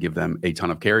is going to give them a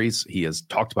ton of carries. He has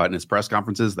talked about in his press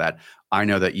conferences that I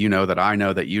know that you know that I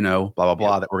know that you know, blah, blah,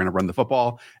 blah, that we're going to run the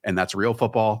football, and that's real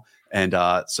football. And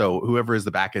so whoever is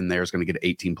the back end there is going to get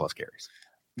 18 plus carries.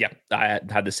 Yeah, I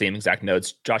had the same exact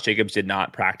notes. Josh Jacobs did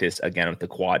not practice again with the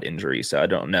quad injury, so I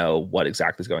don't know what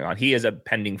exactly is going on. He is a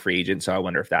pending free agent, so I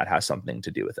wonder if that has something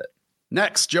to do with it.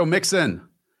 Next, Joe Mixon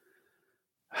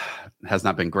has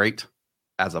not been great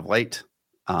as of late.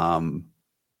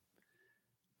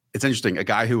 It's interesting. A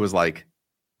guy who was like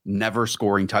never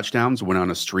scoring touchdowns went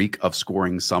on a streak of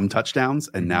scoring some touchdowns,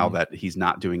 and now that he's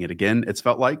not doing it again, it's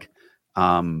felt like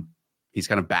he's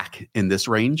kind of back in this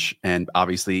range. And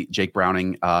obviously Jake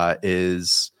Browning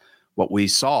is what we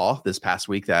saw this past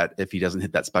week, that if he doesn't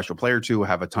hit that special play or two,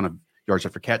 have a ton of yards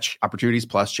after catch opportunities,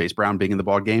 plus Chase Brown being in the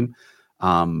ball game,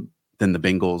 then the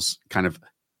Bengals kind of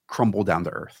crumble down to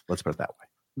earth. Let's put it that way.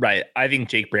 Right. I think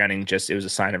Jake Browning it was a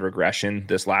sign of regression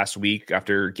this last week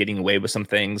after getting away with some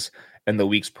things in the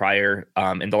weeks prior.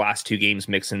 In the last 2 games,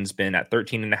 Mixon's been at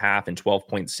 13.5 and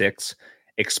 12.6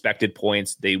 expected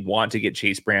points. They want to get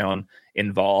Chase Brown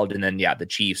involved. And then, the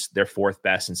Chiefs, their 4th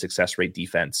best in success rate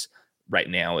defense right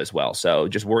now as well. So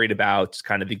just worried about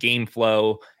kind of the game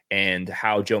flow and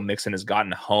how Joe Mixon has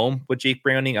gotten home with Jake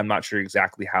Browning. I'm not sure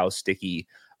exactly how sticky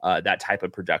that type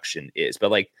of production is. But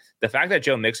like the fact that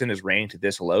Joe Mixon is ranked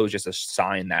this low is just a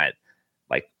sign that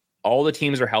like all the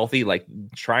teams are healthy, like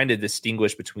trying to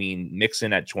distinguish between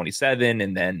Mixon at 27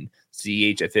 and then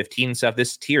CEH at 15 and stuff.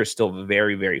 This tier is still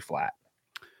very, very flat.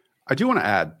 I do want to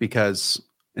add, because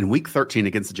in week 13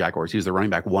 against the Jaguars, he was the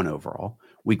running back 1 overall.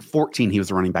 Week 14, he was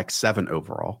the running back 7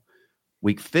 overall.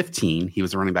 Week 15, he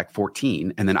was the running back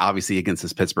 14. And then obviously against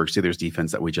this Pittsburgh Steelers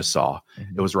defense that we just saw,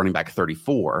 it was running back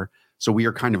 34. So we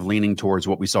are kind of leaning towards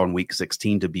what we saw in week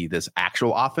 16 to be this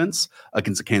actual offense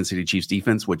against the Kansas City Chiefs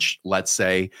defense, which let's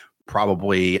say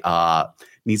probably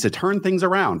needs to turn things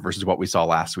around versus what we saw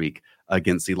last week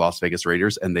against the Las Vegas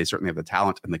Raiders. And they certainly have the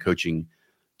talent and the coaching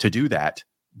to do that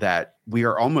we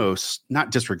are almost not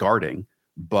disregarding,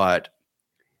 but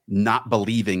not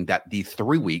believing that the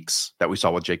 3 weeks that we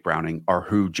saw with Jake Browning are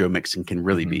who Joe Mixon can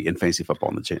really be in fantasy football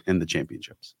in the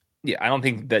championships. Yeah, I don't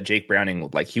think that Jake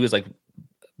Browning, he was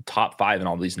top 5 in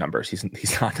all these numbers.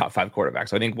 He's not top 5 quarterback.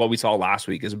 So I think what we saw last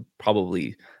week is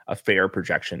probably a fair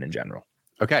projection in general.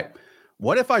 Okay.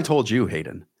 What if I told you,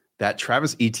 Hayden, that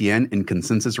Travis Etienne in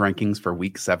consensus rankings for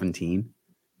week 17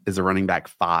 is a running back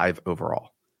 5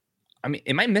 overall? I mean,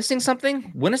 am I missing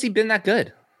something? When has he been that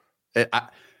good?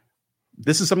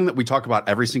 This is something that we talk about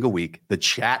every single week. The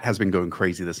chat has been going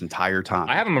crazy this entire time.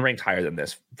 I have him ranked higher than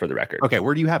this, for the record. Okay,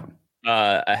 where do you have him?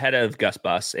 Ahead of Gus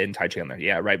Bus and Ty Chandler.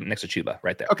 Yeah, right next to Chuba,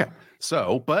 right there. Okay,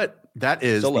 so, but that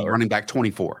is the running back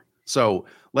 24. So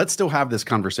let's still have this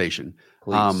conversation.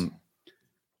 Please.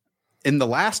 In the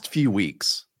last few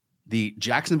weeks, the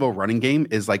Jacksonville running game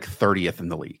is like 30th in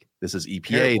the league. This is EPA.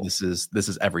 Terrible. This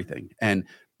is everything. And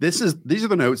these are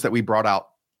the notes that we brought out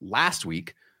last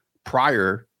week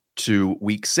prior to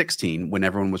week 16 when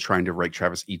everyone was trying to rank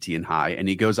Travis Etienne high, and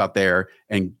he goes out there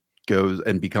and goes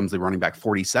and becomes the running back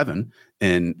 47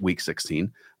 in week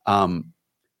 16.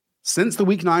 Since the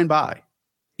week 9 bye,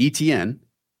 Etienne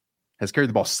has carried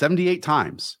the ball 78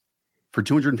 times for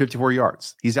 254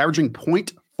 yards. He's averaging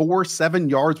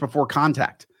 0.47 yards before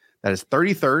contact. That is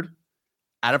 33rd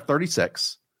out of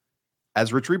 36.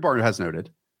 As Rich Rebar has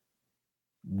noted,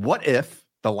 what if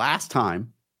the last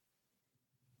time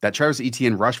that Travis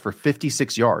Etienne rushed for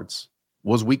 56 yards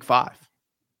was week 5?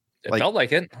 It felt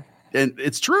like it. And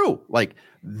it's true.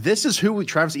 This is who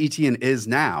Travis Etienne is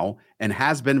now and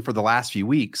has been for the last few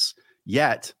weeks.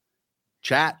 Yet,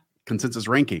 chat consensus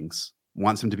rankings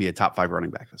wants him to be a top 5 running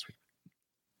back this week.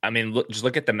 I mean,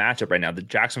 look at the matchup right now. The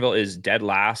Jacksonville is dead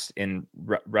last in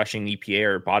rushing EPA,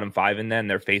 or bottom 5 in them.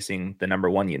 They're facing the number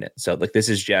 1 unit. So this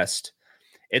is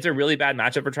it's a really bad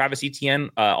matchup for Travis Etienne.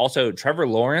 Also, Trevor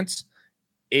Lawrence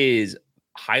is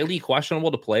highly questionable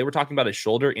to play. We're talking about a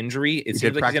shoulder injury. It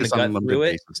seems like he's going to gut through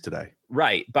it today.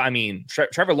 Right. But I mean,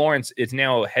 Trevor Lawrence, it's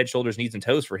now head, shoulders, knees, and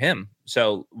toes for him.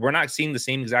 So we're not seeing the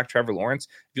same exact Trevor Lawrence.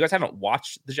 If you guys haven't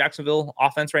watched the Jacksonville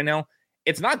offense right now,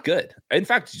 it's not good. In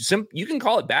fact, you can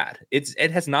call it bad.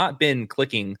 It has not been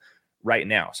clicking right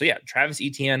now. So yeah, Travis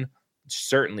Etienne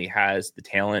certainly has the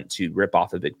talent to rip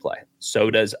off a big play. So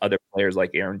does other players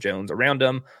like Aaron Jones around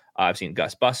him. I've seen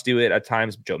Gus Bus do it at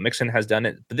times. Joe Mixon has done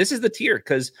it. But this is the tier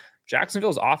because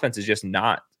Jacksonville's offense is just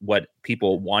not what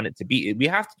people want it to be. We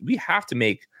have to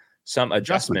make some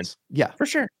adjustments. Yeah, for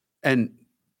sure. And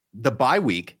the bye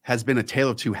week has been a tale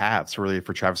of two halves really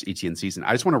for Travis Etienne's season.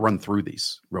 I just want to run through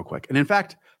these real quick. And in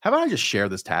fact, how about I just share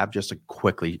this tab just to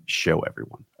quickly show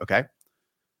everyone, okay?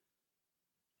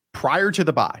 Prior to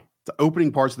the bye, the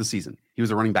opening parts of the season, he was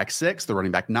the running back 6, the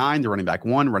running back 9, the running back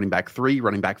 1, running back 3,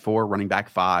 running back 4, running back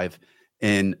 5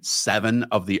 in 7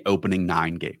 of the opening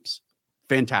 9 games.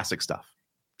 Fantastic stuff.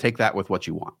 Take that with what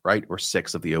you want, right? Or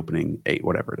 6 of the opening 8,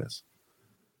 whatever it is.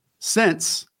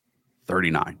 Since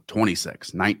 39,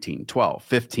 26, 19, 12,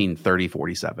 15, 30,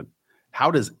 47.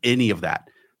 How does any of that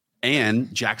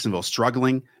and Jacksonville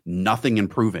struggling, nothing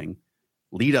improving,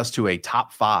 lead us to a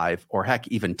top 5 or heck,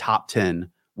 even top 10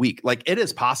 week? Like, it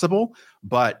is possible,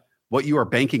 but what you are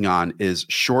banking on is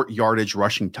short yardage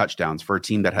rushing touchdowns for a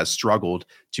team that has struggled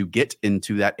to get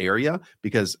into that area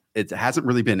because it hasn't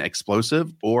really been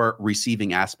explosive or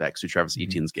receiving aspects to Travis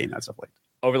Etienne's game as of late.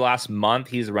 Over the last month,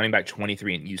 he's running back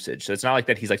 23 in usage. So it's not like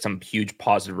that he's like some huge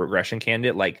positive regression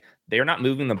candidate. Like, they're not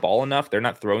moving the ball enough. They're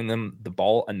not throwing them the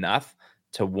ball enough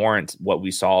to warrant what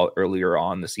we saw earlier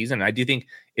on the season. And I do think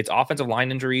it's offensive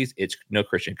line injuries. It's no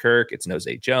Christian Kirk. It's no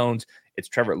Zay Jones. It's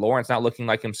Trevor Lawrence not looking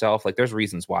like himself. Like, there's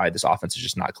reasons why this offense is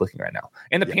just not clicking right now.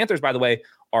 And the Panthers, by the way,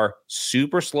 are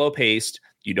super slow paced.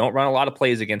 You don't run a lot of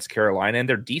plays against Carolina, and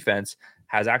their defense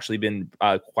has actually been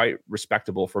quite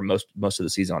respectable for most of the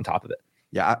season on top of it.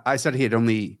 Yeah, I said he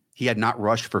had not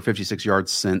rushed for 56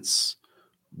 yards since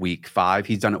week 5.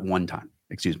 He's done it one time.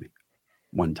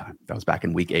 That was back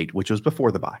in week 8, which was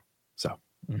before the bye. So,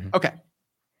 okay.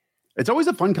 It's always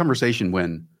a fun conversation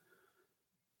when,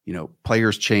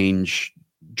 players change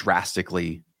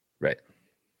drastically, right,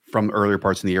 from earlier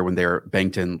parts in the year when they're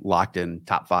banked in, locked in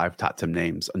top 5, top 10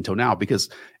 names until now, because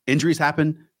injuries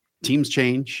happen, teams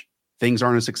change, things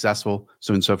aren't as successful,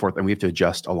 so on and so forth, and we have to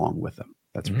adjust along with them.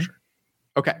 That's for sure.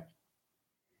 Okay.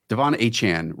 Devon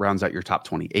Achane rounds out your top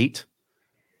 28.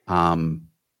 Talk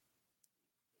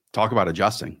about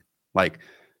adjusting. Like,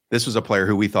 this was a player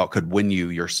who we thought could win you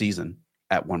your season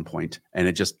at one point, and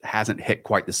it just hasn't hit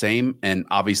quite the same. And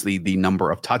obviously the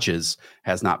number of touches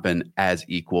has not been as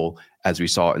equal as we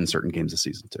saw in certain games this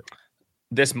season too.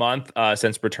 This month,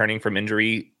 since returning from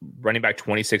injury, running back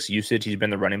 26 usage, he's been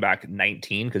the running back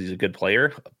 19 because he's a good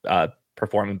player,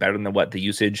 performing better than what the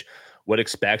usage would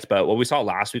expect. But what we saw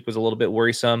last week was a little bit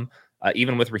worrisome.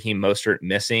 Even with Raheem Mostert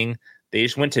missing, they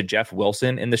just went to Jeff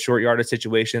Wilson in the short yardage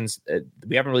situations.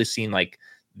 We haven't really seen like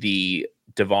the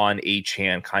Devon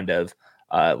Achane kind of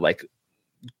like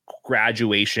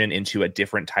graduation into a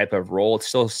different type of role. It's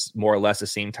still more or less the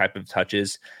same type of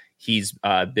touches he's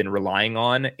been relying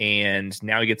on. And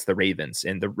now he gets the Ravens,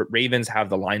 and the Ravens have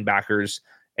the linebackers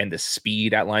and the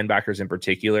speed at linebackers in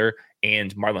particular,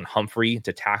 and Marlon Humphrey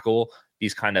to tackle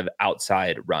these kind of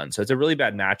outside runs. So it's a really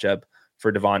bad matchup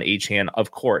for Devon Achane.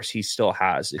 Of course, he still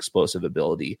has explosive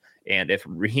ability. And if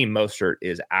Raheem Mostert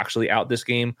is actually out this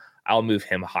game, I'll move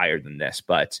him higher than this.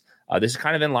 But this is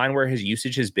kind of in line where his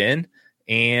usage has been.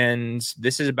 And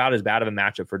this is about as bad of a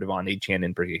matchup for Devon Achane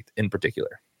in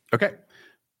particular. Okay.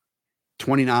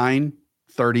 29,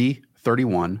 30,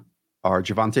 31 are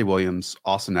Javonte Williams,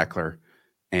 Austin Eckler,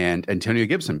 and Antonio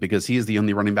Gibson, because he is the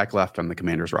only running back left on the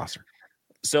Commanders roster.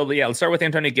 So, yeah, let's start with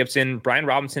Antonio Gibson. Brian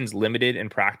Robinson's limited in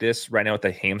practice right now with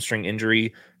a hamstring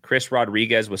injury. Chris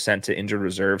Rodriguez was sent to injured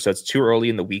reserve, so it's too early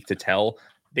in the week to tell.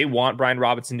 They want Brian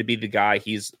Robinson to be the guy.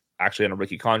 He's actually on a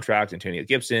rookie contract. Antonio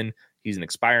Gibson, he's an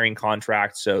expiring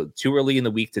contract, so too early in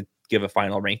the week to give a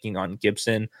final ranking on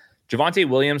Gibson. Javonte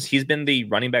Williams, he's been the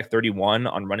running back 31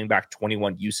 on running back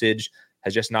 21 usage,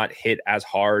 has just not hit as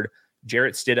hard.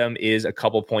 Jarrett Stidham is a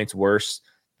couple points worse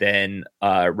than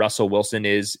Russell Wilson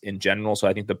is in general. So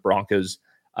I think the Broncos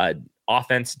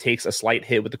offense takes a slight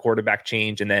hit with the quarterback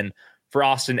change. And then for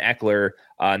Austin Eckler,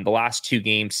 in the last 2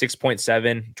 games,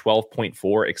 6.7,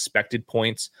 12.4 expected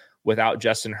points without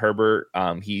Justin Herbert.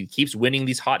 He keeps winning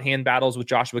these hot hand battles with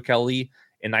Joshua Kelly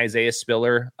and Isaiah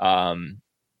Spiller.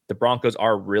 The Broncos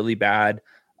are really bad,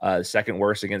 second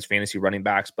worst against fantasy running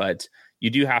backs, but you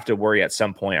do have to worry at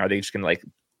some point. Are they just going to like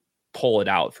pull it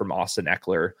out from Austin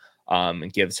Eckler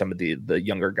and give some of the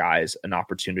younger guys an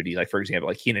opportunity? Like, for example,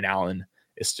 like Keenan Allen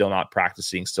is still not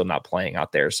practicing, still not playing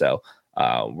out there. So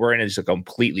we're in just a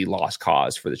completely lost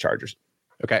cause for the Chargers.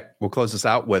 Okay, we'll close this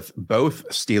out with both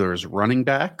Steelers running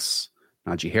backs,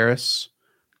 Najee Harris,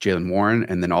 Jaylen Warren,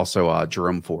 and then also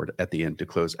Jerome Ford at the end to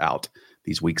close out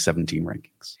these Week 17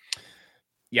 rankings.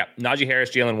 Yeah, Najee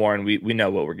Harris, Jaylen Warren, we know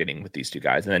what we're getting with these two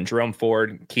guys. And then Jerome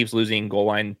Ford keeps losing goal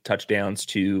line touchdowns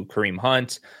to Kareem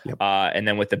Hunt. Yep. And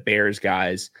then with the Bears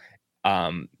guys,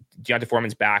 Deontay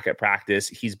Foreman's back at practice.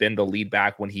 He's been the lead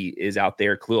back when he is out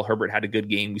there. Khalil Herbert had a good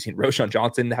game. We've seen Roshan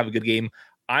Johnson have a good game.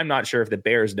 I'm not sure if the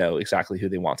Bears know exactly who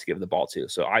they want to give the ball to.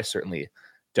 So I certainly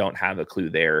don't have a clue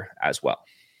there as well.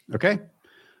 Okay.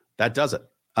 That does it.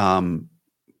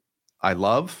 I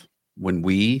love when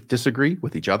we disagree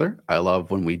with each other. I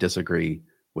love when we disagree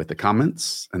with the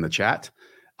comments and the chat.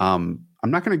 I'm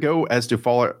not going to go as to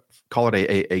call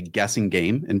it a guessing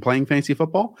game in playing fantasy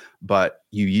football, but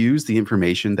you use the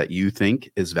information that you think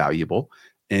is valuable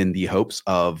in the hopes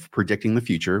of predicting the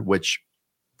future, which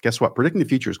guess what? Predicting the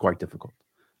future is quite difficult.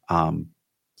 So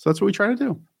that's what we try to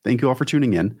do. Thank you all for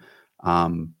tuning in.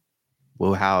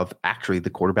 We'll have actually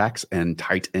the quarterbacks and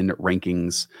tight end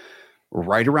rankings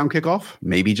right around kickoff,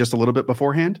 maybe just a little bit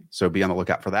beforehand. So be on the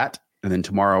lookout for that. And then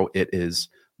tomorrow it is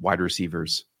wide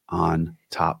receivers on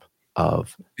top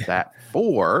of that.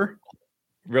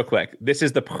 Real quick, this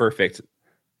is the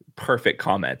perfect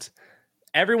comment.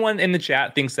 Everyone in the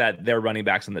chat thinks that they're running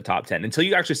backs in the top 10. Until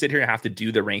you actually sit here and have to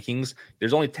do the rankings,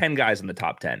 there's only 10 guys in the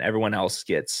top 10. Everyone else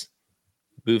gets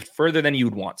moved further than you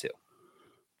would want to.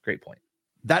 Great point.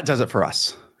 That does it for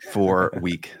us for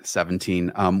week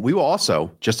 17. We will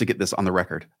also, just to get this on the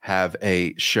record, have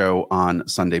a show on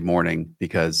Sunday morning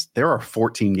because there are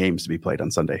 14 games to be played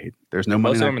on Sunday. There's no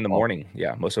most of them in the morning.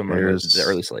 Yeah, most of them are the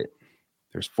early slate.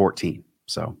 There's 14.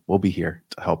 So we'll be here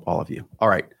to help all of you. All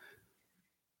right.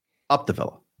 Up the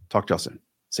villa. Talk to y'all soon.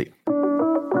 See you.